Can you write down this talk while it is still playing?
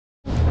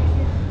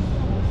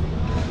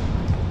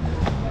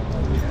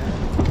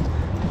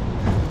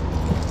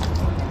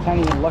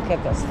can't even look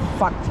at this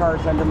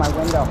fucktards under my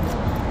window.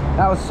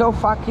 That was so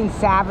fucking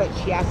savage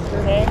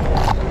yesterday.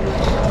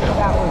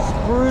 That was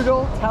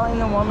brutal, telling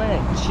the woman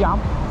to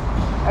jump.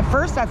 At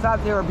first I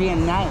thought they were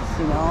being nice,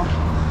 you know.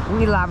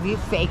 We love you,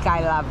 fake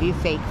I love you,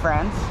 fake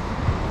friends.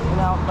 You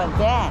know, but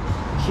then,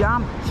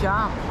 jump.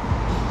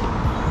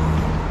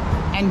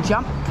 And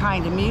jump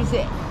kind of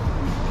music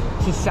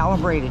to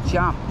celebrate a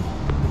jump.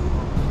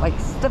 Like,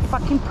 it's the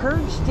fucking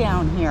purge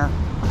down here.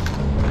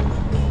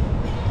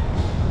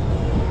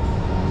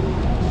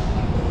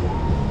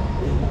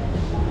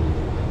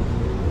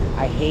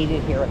 I hate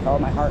it here with all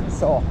my heart and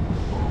soul.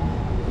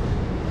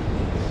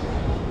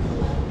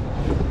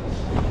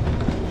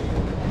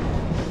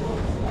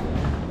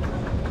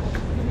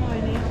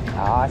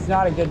 It's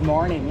not a good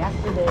morning.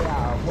 Yesterday,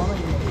 a woman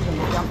was going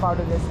to jump out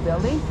of this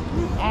building,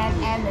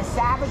 and the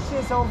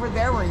savages over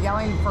there were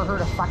yelling for her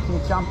to fucking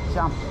jump.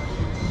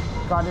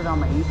 Got it on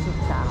my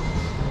YouTube channel.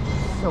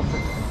 So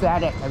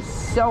pathetic. I'm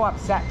so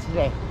upset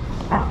today.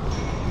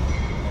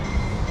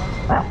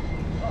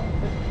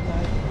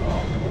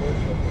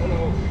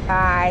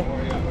 Hi.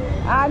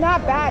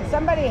 Not bad.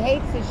 Somebody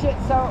hates the shit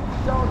so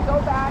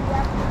bad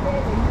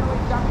yesterday. They nearly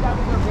jumped out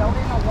of their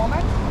building, a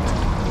woman.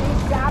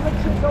 These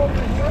savages over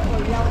here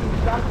were yelling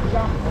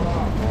jump.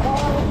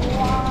 All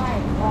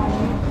live on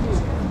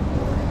YouTube.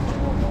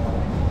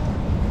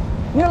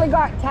 Nearly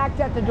got attacked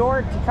at the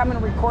door to come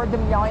and record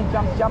them yelling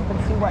jump and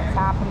see what's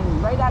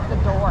happening right at the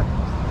door.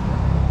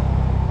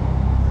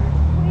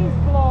 Please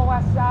blow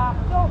us up.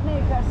 Don't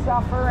make us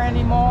suffer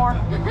anymore.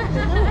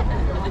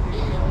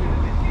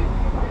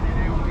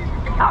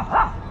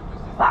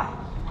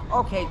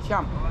 Okay,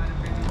 jump.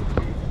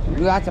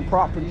 That's a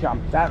proper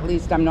jump. At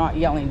least I'm not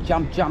yelling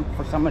jump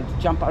for someone to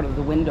jump out of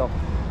the window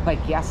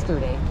like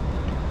yesterday.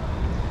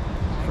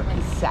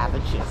 Freaking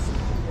savages.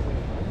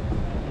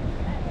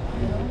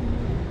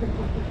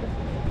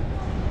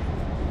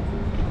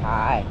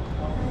 Hi.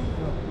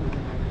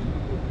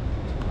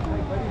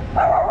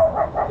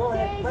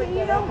 Daisy,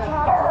 you don't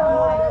talk to him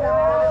like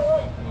that.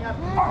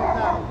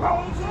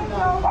 Daisy,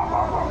 don't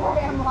talk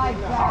to him like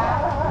that.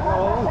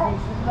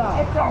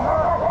 It's a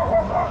girl.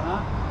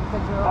 It's a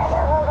girl.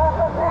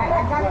 I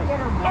gotta get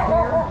her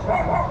beard.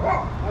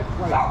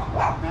 That's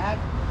right, Matt.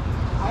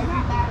 I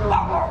got that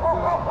over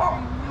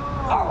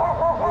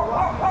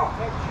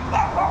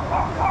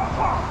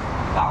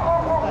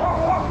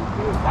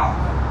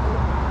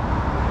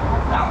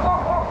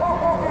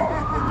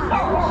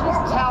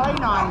She's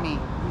telling on me.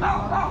 I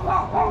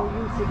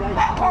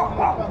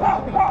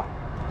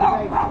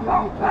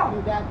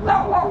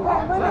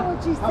wonder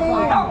what she's saying.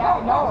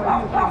 Yeah, no,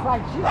 it's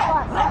like she's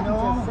got something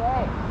to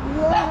say.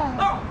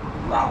 Yeah.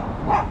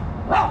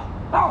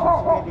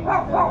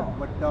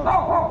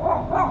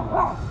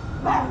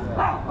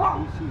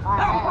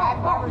 I've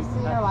never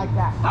seen her like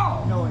that.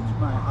 No, it's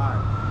my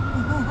heart.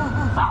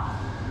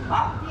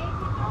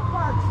 Daisy, don't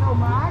bark so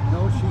much.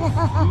 No, she's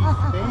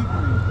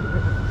favoring. She's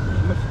favoring.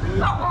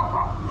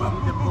 You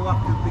see them go up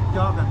to the big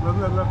dog and the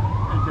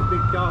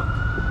big dog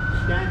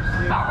stands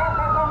there.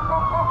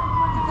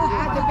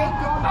 The big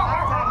dog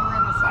likes that her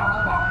in the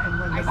stall. And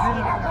when the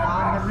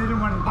little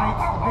one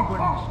bites, the big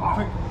one is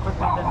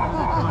quicker than the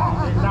big one,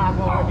 and they laugh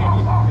over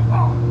him.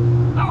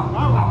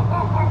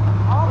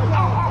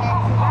 Okay,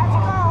 Daisy, let's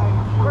go.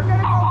 We're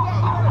gonna go get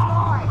you a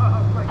toy.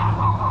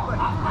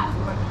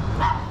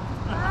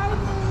 Hi,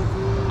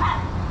 Daisy.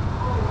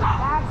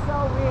 That's so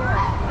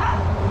weird.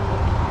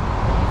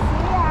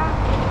 See ya.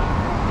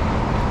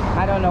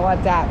 I don't know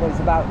what that was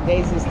about.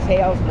 Daisy's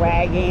tail's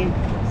wagging.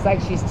 It's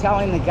like she's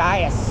telling the guy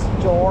a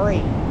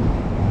story.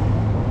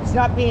 It's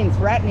not being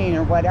threatening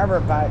or whatever,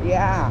 but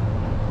yeah.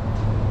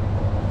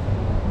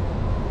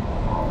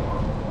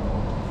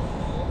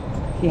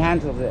 He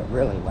handled it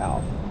really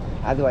well.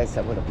 Otherwise,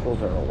 I would have pulled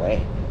her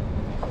away.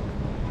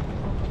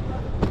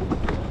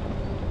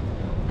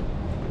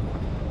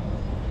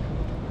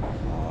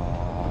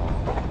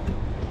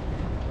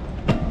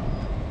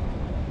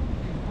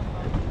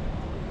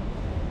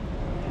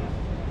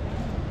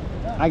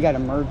 I gotta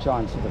merge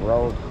onto the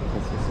road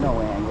because there's no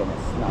way I'm gonna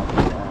smell the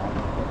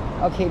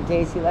ground. Okay,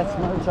 Daisy, let's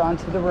merge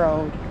onto the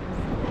road.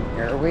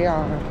 Here we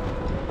are.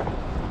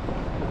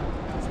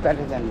 It's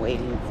better than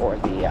waiting for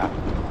the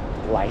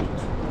light.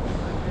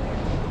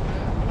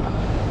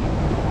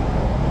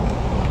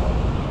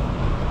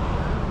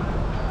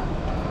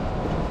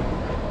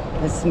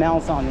 The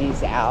smells on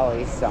these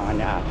alleys on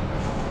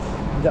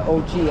the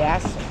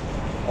OGS,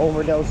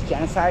 Overdose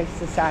Genocide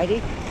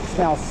Society,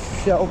 smells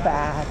so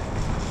bad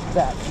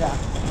that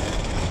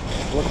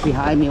look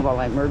behind me while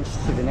I merge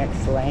to the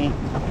next lane.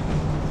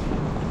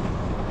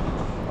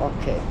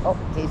 Okay, oh,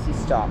 Daisy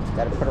stopped.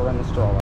 Got to put her in the stroller.